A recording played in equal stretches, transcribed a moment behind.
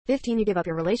15. You give up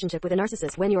your relationship with a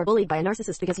narcissist when you are bullied by a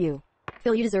narcissist because you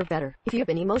feel you deserve better. If you have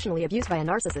been emotionally abused by a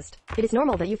narcissist, it is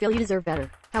normal that you feel you deserve better.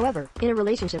 However, in a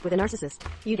relationship with a narcissist,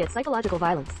 you get psychological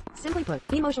violence. Simply put,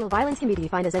 emotional violence can be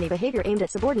defined as any behavior aimed at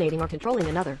subordinating or controlling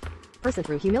another person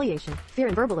through humiliation, fear,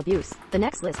 and verbal abuse. The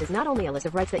next list is not only a list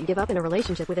of rights that you give up in a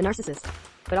relationship with a narcissist,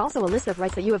 but also a list of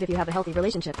rights that you have if you have a healthy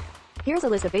relationship. Here's a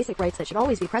list of basic rights that should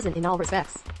always be present in all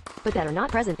respects, but that are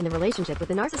not present in the relationship with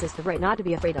the narcissist. The right not to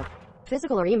be afraid of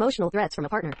physical or emotional threats from a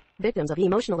partner. Victims of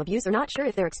emotional abuse are not sure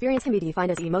if their experience can be defined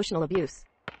as emotional abuse.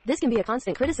 This can be a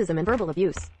constant criticism and verbal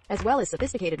abuse, as well as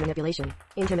sophisticated manipulation,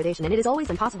 intimidation, and it is always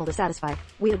impossible to satisfy.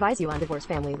 We advise you on divorce,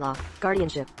 family law,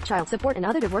 guardianship, child support, and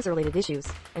other divorce-related issues,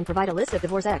 and provide a list of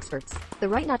divorce experts. The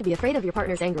right not to be afraid of your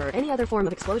partner's anger or any other form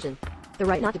of explosion. The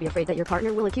right not to be afraid that your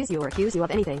partner will accuse you or accuse you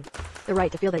of anything. The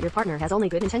right to feel that your partner has only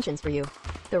good intentions for you.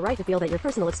 The right to feel that your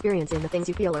personal experience in the things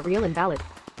you feel are real and valid.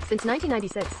 Since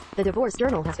 1996, the Divorce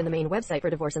Journal has been the main website for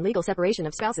divorce and legal separation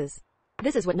of spouses.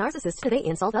 This is what narcissists do. They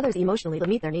insult others emotionally to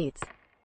meet their needs.